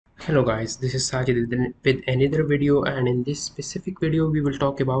Hello guys, this is Sajid with another video, and in this specific video we will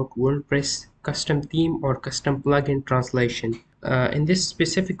talk about WordPress custom theme or custom plugin translation. In this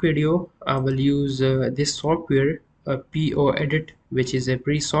specific video I will use this software PoEdit, which is a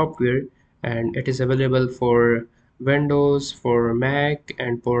free software and it is available for Windows, for Mac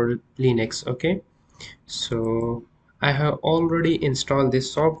and for Linux. Okay, so I have already installed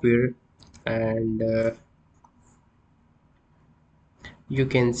this software and you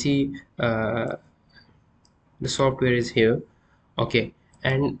can see the software is here. Okay,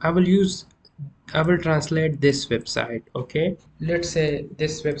 and I will translate this website. Okay, let's say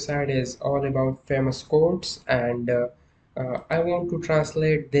this website is all about famous quotes, and I want to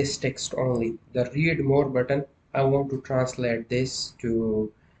translate this text only, the read more button. I want to translate this to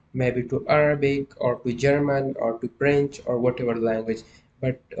maybe to Arabic or to German or to French or whatever language,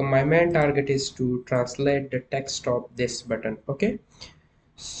 but my main target is to translate the text of this button. Okay,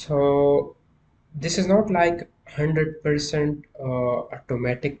 so this is not like 100%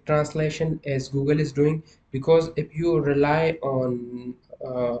 automatic translation as Google is doing, because if you rely uh,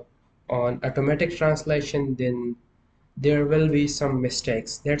 on automatic translation, then there will be some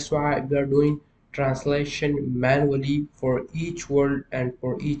mistakes. That's why we are doing translation manually for each word and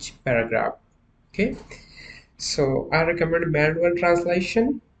for each paragraph. Okay, so I recommend manual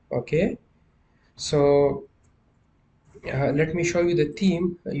translation. Okay, so let me show you the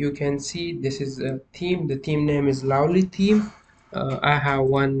theme. You can see this is a theme. The theme name is Lovely Theme. I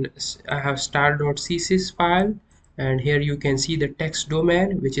have star.css file, and here you can see the text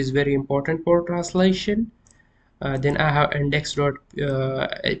domain, which is very important for translation. Then I have index.php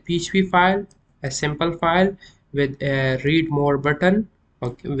file, a simple file with a read more button.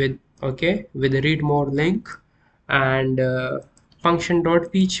 With a read more link, and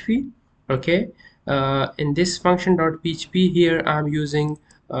function.php. Okay, in this function.php here I'm using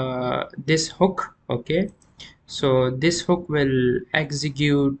this hook. Okay, so this hook will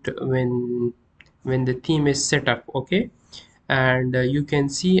execute when the theme is set up. Okay, and you can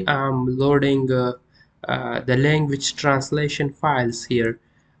see I'm loading the language translation files here.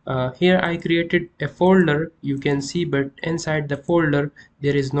 Here I created a folder, you can see, but inside the folder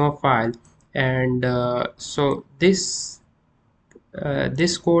there is no file, and so this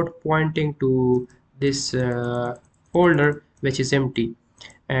code pointing to this folder which is empty.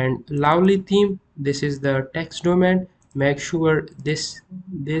 And Lovely theme, this is the text domain. Make sure this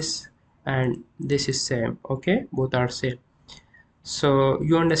and this is same. Okay, both are same. So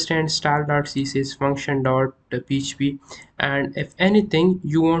you understand star.css function.php, and if anything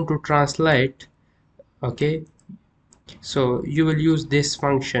you want to translate, okay, so you will use this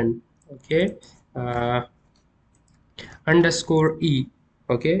function. Okay, uh, underscore e.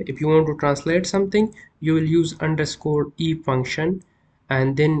 Okay, if you want to translate something, you will use underscore e function,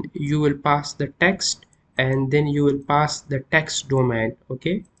 and then you will pass the text, and then you will pass the text domain.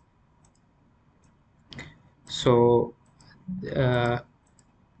 Okay, so uh,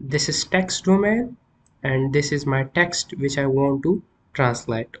 this is text domain, and this is my text which I want to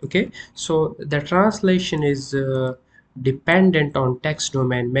translate. Okay, so the translation is dependent on text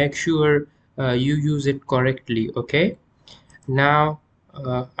domain. Make sure you use it correctly. Okay, now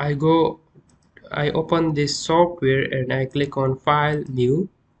I open this software and I click on file, new.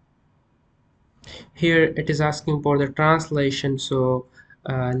 Here it is asking for the translation. So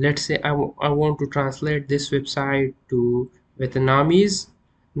let's say I want to translate this website to Vietnamese,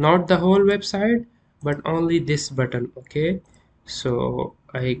 not the whole website but only this button. Okay, so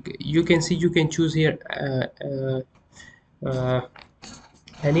you can see, you can choose here uh,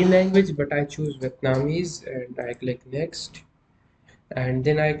 any language, but I choose Vietnamese and I click next, and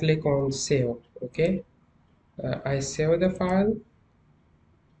then I click on save. Okay, I save the file.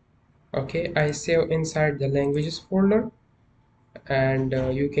 Okay, I save inside the languages folder, and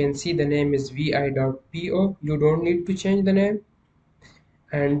you can see the name is vi.po. You don't need to change the name.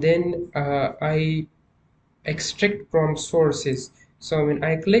 And then I extract from sources. So when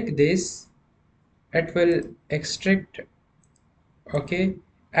I click this, it will extract, okay,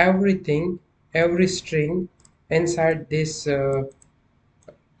 everything, every string inside this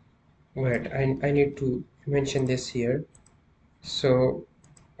wait, I need to mention this here. So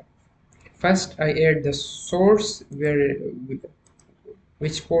first I add the source, where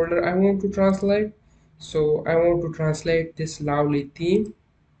which folder I want to translate. So I want to translate this Lovely theme,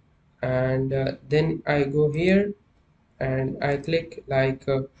 and then I go here and I click like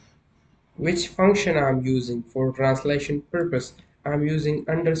which function I'm using for translation purpose. I'm using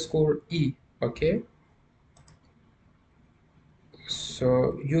underscore e. Okay,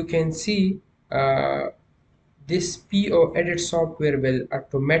 so you can see uh, this PoEdit software will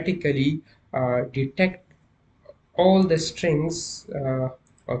automatically detect all the strings,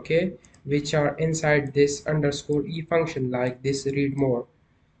 okay, which are inside this underscore e function, like this read more.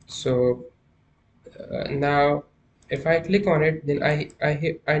 So now if I click on it, then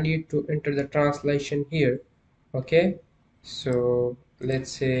I need to enter the translation here. Okay, so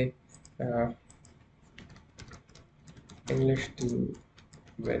let's say uh, English to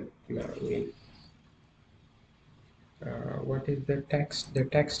Vietnamese. What is the text? The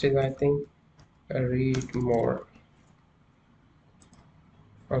text is, I think, read more.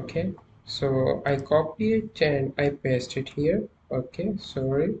 Okay, so I copy it and I paste it here. Okay,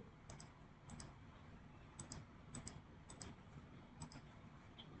 sorry.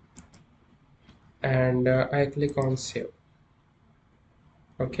 And I click on save.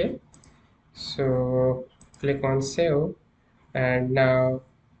 Okay, so click on save, and now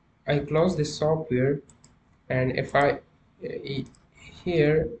I close this software. And if I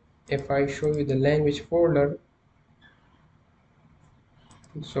here, if I show you the language folder,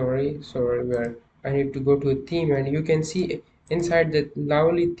 sorry, where I need to go to a theme, and you can see inside the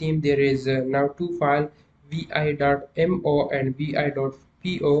lovely theme there is now two files, vi.mo and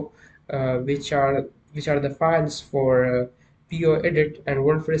vi.po, which are the files for PoEdit, and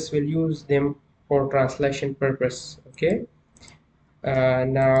WordPress will use them for translation purpose. Okay,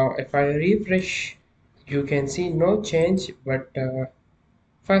 now if I refresh, you can see no change, but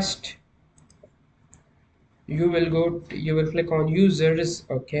first you will click on users.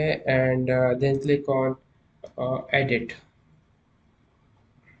 Okay, and then click on edit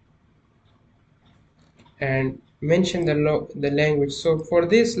and mention the language. So for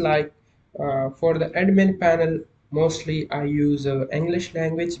this, like for the admin panel, mostly I use English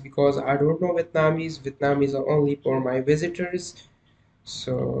language, because I don't know Vietnamese are only for my visitors.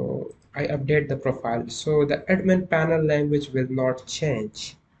 So I update the profile, so the admin panel language will not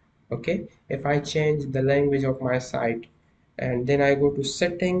change. Okay, if I change the language of my site, and then I go to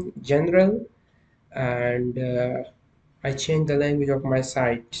setting general, and I change the language of my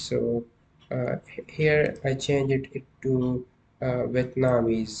site. So here I change it to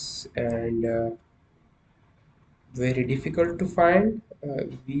Vietnamese, and very difficult to find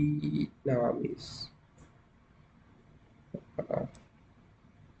Vietnamese. uh,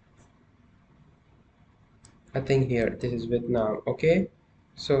 I think here this is Vietnam. Okay,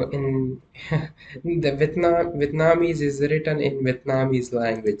 so in the Vietnamese is written in Vietnamese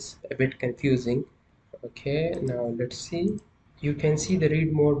language, a bit confusing. Okay, now let's see. You can see the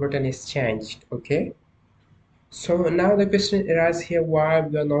read more button is changed. Okay, so now the question arises here, why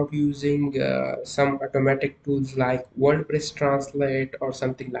we are not using some automatic tools like WordPress Translate or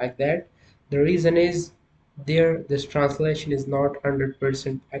something like that. The reason is there this translation is not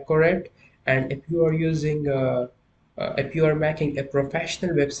 100% accurate, and if you are making a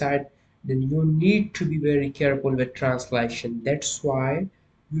professional website, then you need to be very careful with translation. That's why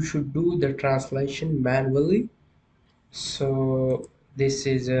you should do the translation manually. So this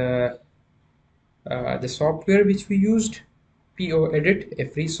is the software which we used, PoEdit, a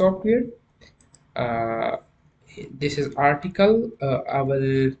free software. Uh, this is article. I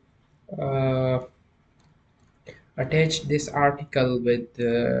will uh, attach this article with.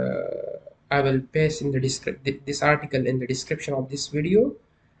 I will paste in the this article in the description of this video.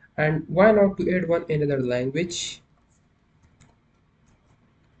 And why not to add one another language?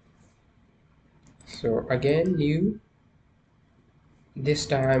 So again, new. This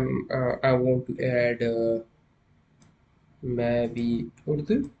time I want to add maybe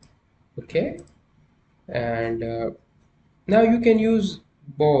Urdu. Okay, and now you can use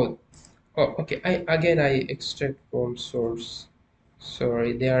both. Oh, okay. I extract from source.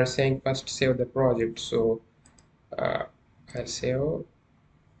 Sorry, they are saying first save the project. So uh, I save.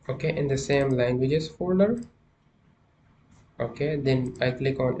 Okay, in the same languages folder. Okay, then I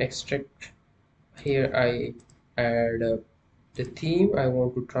click on extract. Here I add the theme. I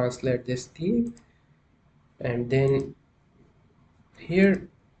want to translate this theme, and then here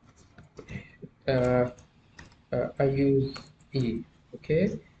uh, I use E.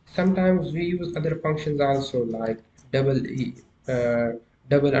 Okay, sometimes we use other functions also, like double E, uh,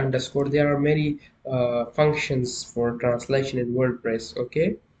 double underscore. There are many functions for translation in WordPress.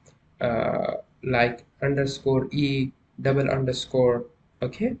 Okay, like underscore E, double underscore.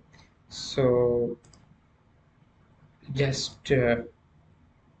 Okay, so just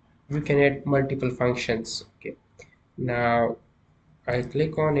we can add multiple functions. Okay, now I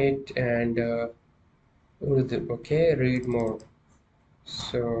click on it, and Urdu. Okay, read more.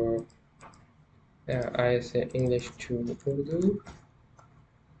 So I say English to Urdu,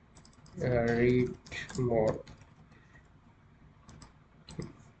 read more.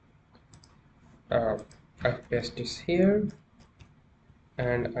 uh, I paste this here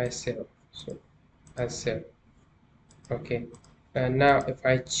and I save. So I save. Okay, and now if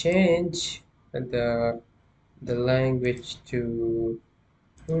I change the language to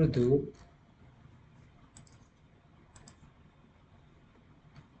Urdu,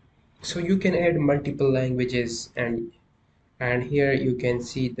 so you can add multiple languages, and here you can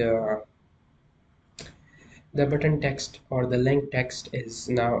see the button text or the link text is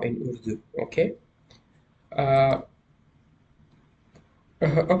now in Urdu. Okay. uh,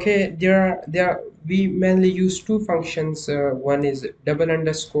 okay, we mainly use two functions. One is double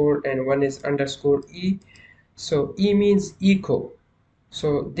underscore and one is underscore e. So e means echo.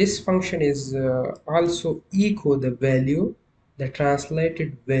 So this function is also echo the value, the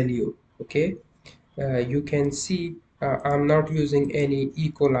translated value. Okay, you can see I'm not using any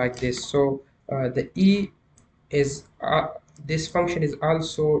echo like this. So the e is this function is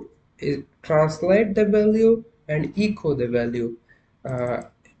also translate the value and echo the value. Uh,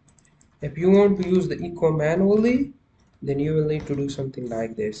 if you want to use the echo manually, then you will need to do something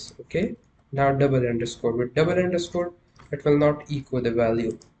like this. Okay, now double underscore. With double underscore, it will not echo the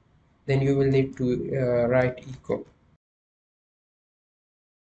value. Then you will need to write echo.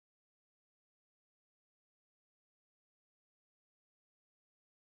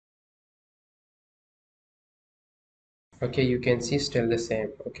 Okay, you can see still the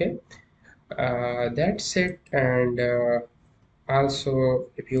same. Okay, that's it. And also,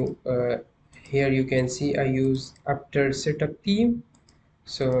 if you here you can see I use after setup theme.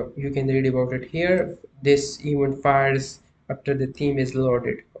 So you can read about it here. This event fires after the theme is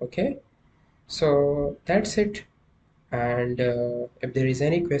loaded. Okay, so that's it. And if there is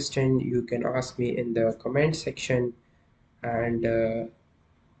any question, you can ask me in the comment section. And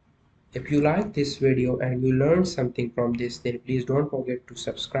if you like this video and you learned something from this, then please don't forget to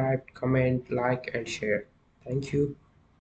subscribe, comment, like, and share. Thank you.